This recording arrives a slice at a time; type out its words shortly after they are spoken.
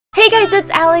guys, it's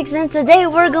Alex, and today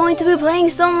we're going to be playing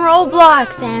some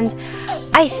Roblox, and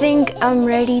I think I'm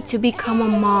ready to become a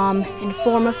mom and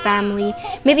form a family.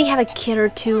 Maybe have a kid or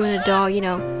two and a dog, you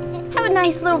know. Have a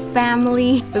nice little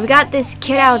family. We've got this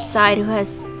kid outside who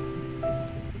has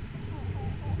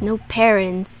no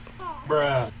parents.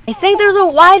 Bruh. I think there's a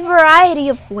wide variety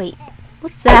of... Wait,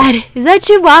 what's that? Is that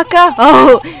Chewbacca?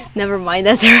 Oh, never mind,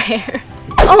 that's her hair.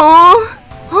 Oh,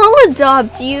 I'll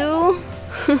adopt you.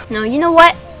 No, you know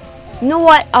what? You know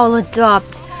what? I'll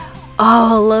adopt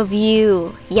all of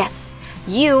you. Yes,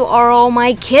 you are all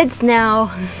my kids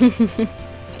now.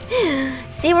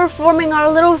 See, we're forming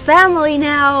our little family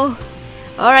now.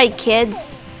 Alright,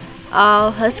 kids.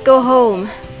 Let's go home.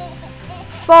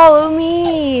 Follow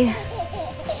me.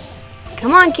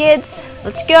 Come on, kids.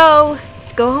 Let's go.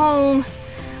 Let's go home.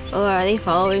 Oh, are they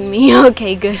following me?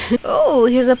 Okay, good. Oh,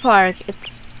 here's a park.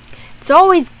 It's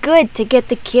always good to get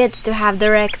the kids to have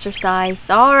their exercise.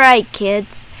 Alright,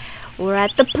 kids. We're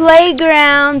at the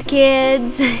playground,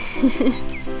 kids.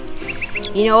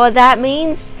 You know what that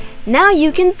means? Now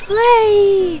you can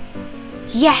play.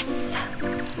 Yes.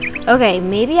 Okay,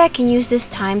 maybe I can use this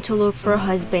time to look for a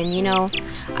husband, you know.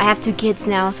 I have 2 kids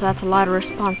now, so that's a lot of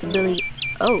responsibility.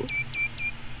 Oh.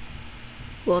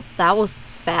 Well, that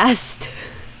was fast.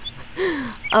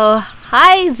 Oh,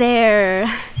 hi there.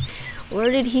 Where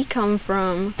did he come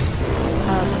from?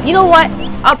 You know what?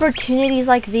 Opportunities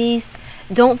like these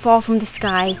don't fall from the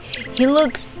sky. He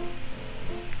looks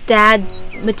dad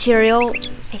material,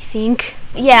 I think.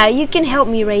 Yeah, you can help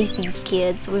me raise these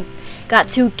kids. We've got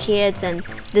 2 kids and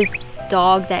this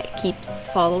dog that keeps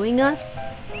following us,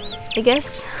 I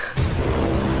guess.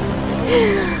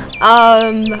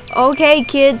 Okay,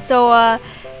 kids, so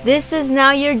this is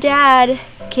now your dad,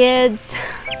 kids.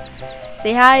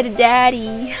 Say hi to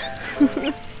daddy.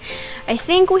 I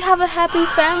think we have a happy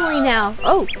family now.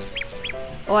 Oh,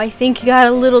 I think you got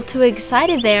a little too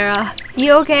excited there.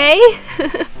 You okay?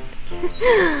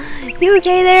 You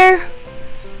okay there?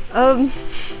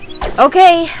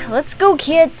 Okay, let's go,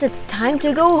 kids. It's time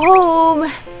to go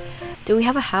home. Do we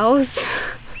have a house?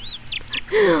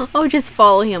 Oh, just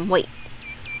follow him. Wait,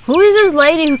 who is this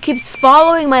lady who keeps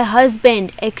following my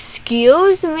husband?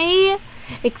 Excuse me?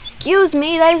 Excuse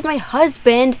me, that is my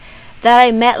husband that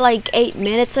I met like 8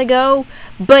 minutes ago,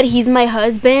 but he's my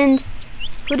husband.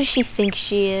 Who does she think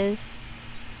she is?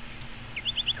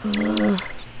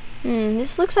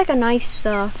 This looks like a nice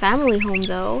family home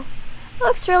though. It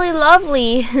looks really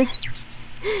lovely.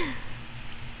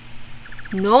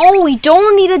 No, we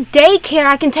don't need a daycare.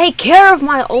 I can take care of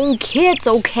my own kids,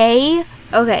 okay?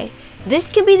 Okay,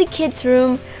 this could be the kids'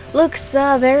 room. Looks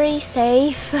very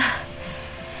safe.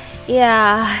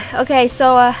 Yeah, okay,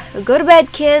 so go to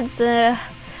bed, kids. Go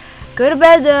to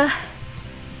bed,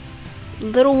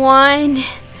 little one.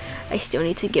 I still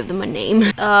need to give them a name.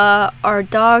 Our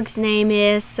dog's name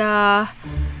is, what's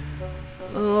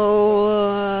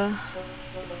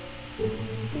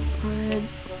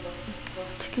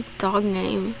a good dog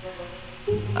name?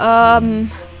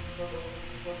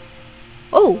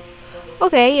 Oh,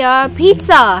 okay,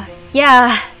 Pizza.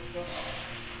 Yeah.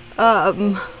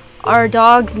 Our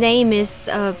dog's name is,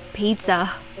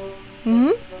 Pizza.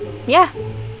 Yeah.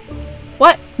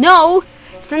 What? No!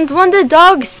 Since when did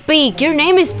dogs speak? Your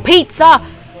name is Pizza!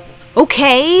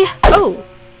 Okay. Oh.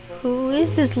 Who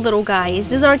is this little guy? Is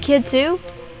this our kid too?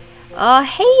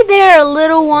 Hey there,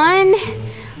 little one.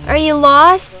 Are you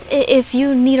lost? If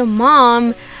you need a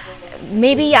mom,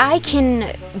 maybe I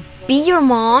can be your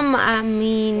mom. I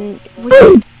mean...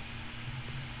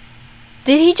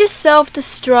 Did he just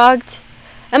self-destruct?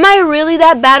 Am I really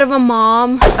that bad of a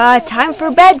mom? Time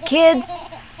for bed, kids.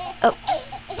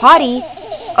 Potty.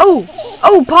 Oh,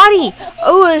 potty.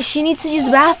 Oh, she needs to use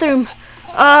the bathroom.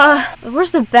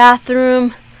 Where's the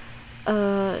bathroom?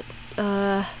 Okay,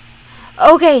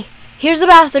 here's the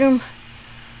bathroom.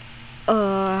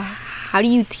 How do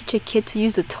you teach a kid to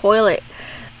use the toilet?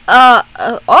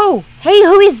 Oh, hey,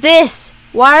 who is this?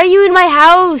 Why are you in my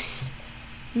house?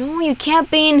 No, you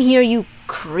can't be in here, you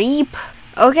creep.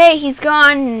 Okay, he's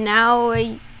gone. Now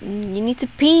you need to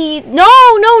pee. No,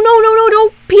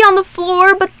 don't pee on the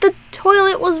floor, but the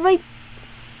toilet was right.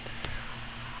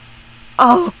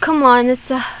 Oh, come on,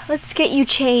 let's get you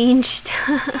changed.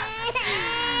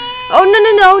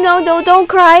 Oh, no, don't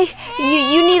cry.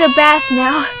 You need a bath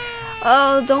now.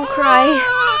 Oh, don't cry.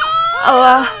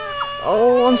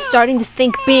 Oh, I'm starting to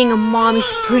think being a mom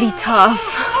is pretty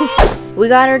tough. We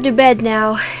got her to bed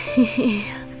now.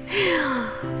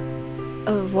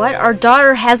 What? Our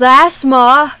daughter has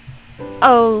asthma.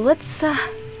 Oh, let's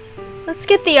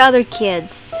get the other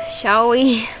kids, shall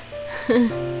we?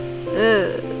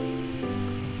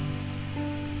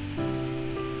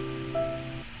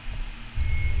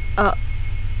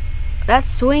 That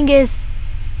swing is...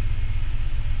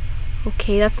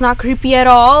 Okay, that's not creepy at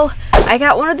all. I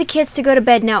got one of the kids to go to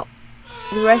bed now.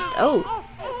 The rest... Oh.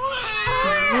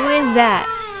 Who is that?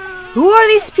 Who are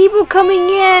these people coming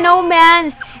in? Oh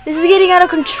man, this is getting out of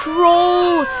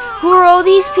control. Who are all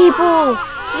these people?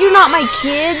 You're not my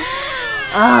kids.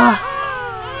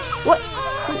 What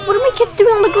are my kids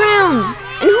doing on the ground?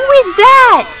 And who is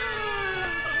that?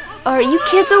 Are you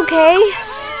kids okay?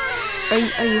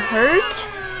 Are you hurt?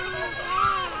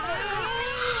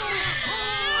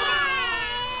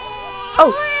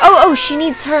 Oh, she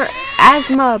needs her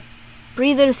asthma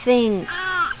breather thing.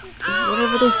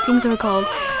 Whatever those things are called.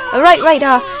 Right,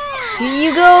 here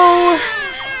you go.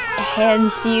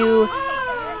 Hands you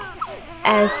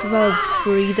asthma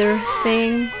breather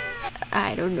thing.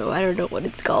 I don't know what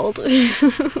it's called.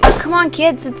 Come on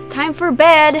kids, it's time for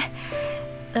bed.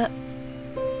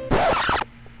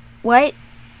 What?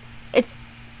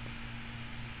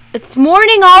 It's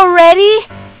morning already?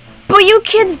 But you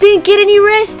kids didn't get any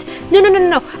rest?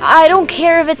 No. I don't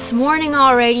care if it's morning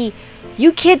already.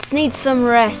 You kids need some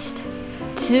rest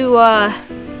to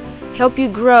help you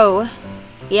grow.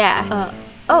 Yeah.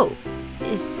 Oh.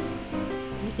 Is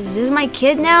this my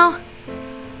kid now?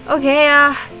 Okay,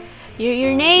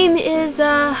 your name is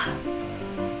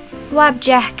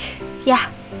Flapjack. Yeah.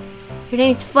 Your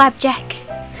name's Flapjack.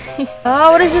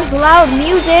 Oh, what is this loud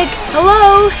music?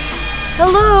 Hello?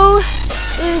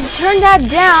 Turn that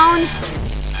down.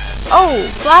 Oh,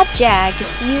 Flapjack,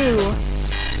 it's you.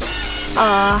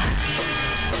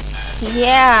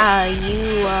 Yeah,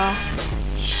 you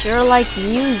sure like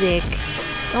music,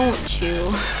 don't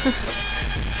you?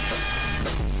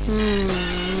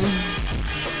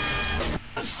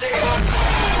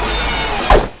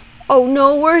 Oh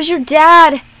no, where's your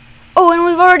dad? Oh, and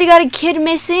we've already got a kid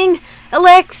missing.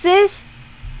 Alexis?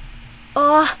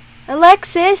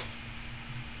 Alexis?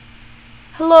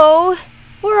 Hello?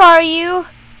 Where are you?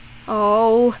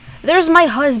 Oh, there's my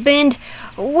husband.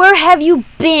 Where have you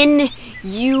been,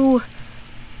 you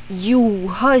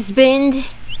husband?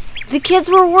 The kids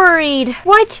were worried.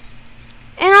 What?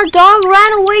 And our dog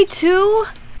ran away too?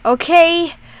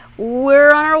 Okay,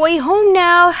 we're on our way home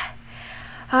now.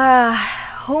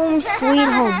 Home sweet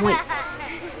home. Wait,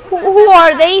 who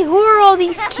are they? Who are all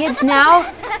these kids now?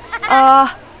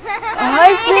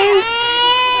 Husband?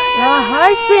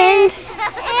 Husband?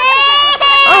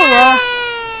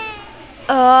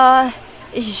 Oh,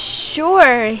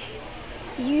 sure.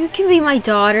 You can be my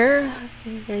daughter,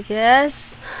 I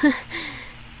guess.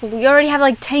 We already have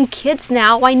like 10 kids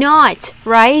now. Why not?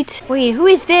 Right? Wait, who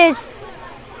is this?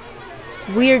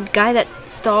 Weird guy that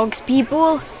stalks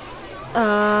people?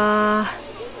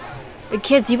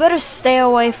 Kids, you better stay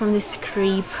away from this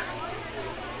creep.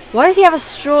 Why does he have a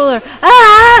stroller?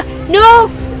 Ah! No!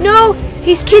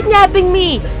 He's kidnapping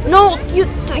me! No, you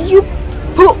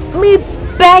put me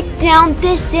back down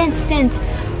this instant.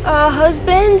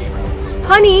 Husband?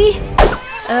 Honey?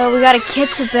 We got a kid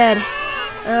to bed.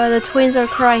 The twins are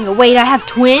crying. Oh, wait, I have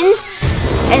twins?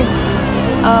 And,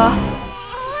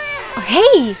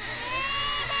 hey!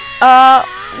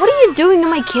 What are you doing in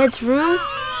my kid's room?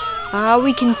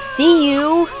 We can see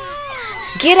you.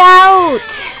 Get out!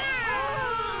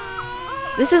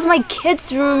 This is my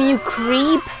kid's room, you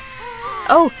creep.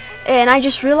 Oh, and I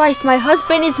just realized my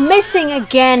husband is missing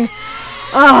again.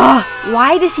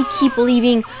 Why does he keep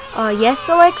leaving? Yes,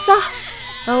 Alexa?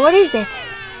 What is it?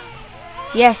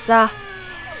 Yes,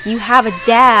 you have a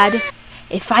dad.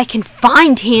 If I can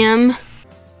find him.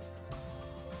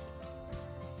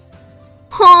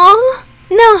 Huh?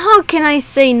 Now how can I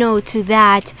say no to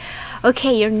that?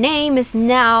 Okay, your name is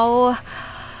now...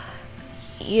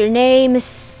 Your name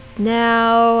is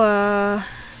now...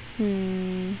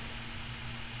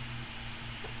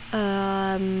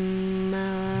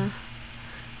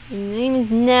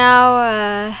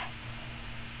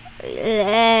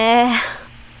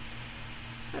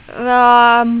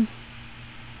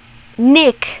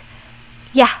 Nick.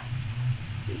 Yeah.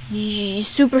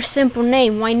 Super simple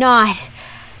name, why not?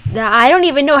 I don't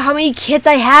even know how many kids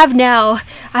I have now.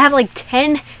 I have like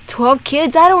 10, 12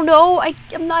 kids, I don't know. I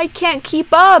can't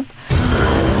keep up.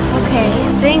 Okay,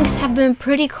 things have been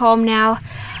pretty calm now.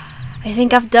 I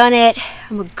think I've done it.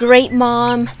 I'm a great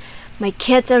mom. My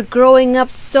kids are growing up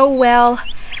so well.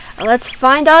 Let's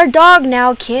find our dog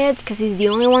now, kids, because he's the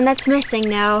only one that's missing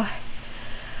now.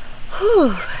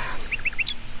 Whew.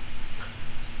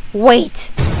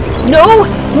 Wait. No!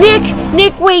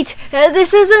 Nick, wait!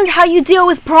 This isn't how you deal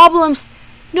with problems.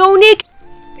 No, Nick!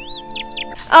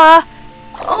 Oh,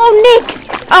 Nick!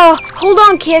 Hold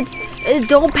on, kids.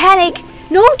 Don't panic.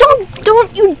 No,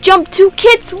 don't you jump too,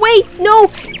 kids! Wait, no!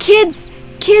 Kids!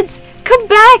 kids, come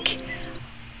back!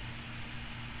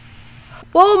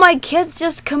 Well, my kids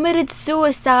just committed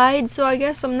suicide, so I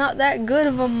guess I'm not that good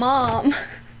of a mom.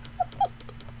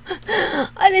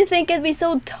 I didn't think it'd be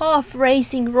so tough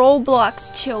raising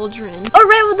Roblox children.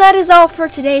 Alright, well that is all for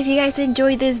today. If you guys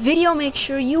enjoyed this video, make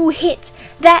sure you hit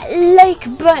that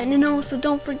like button. And also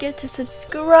don't forget to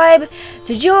subscribe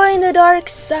to join the dark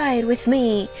side with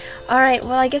me. Alright,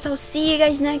 well I guess I'll see you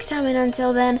guys next time. And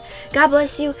until then, God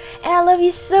bless you. And I love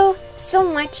you so, so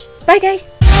much. Bye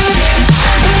guys.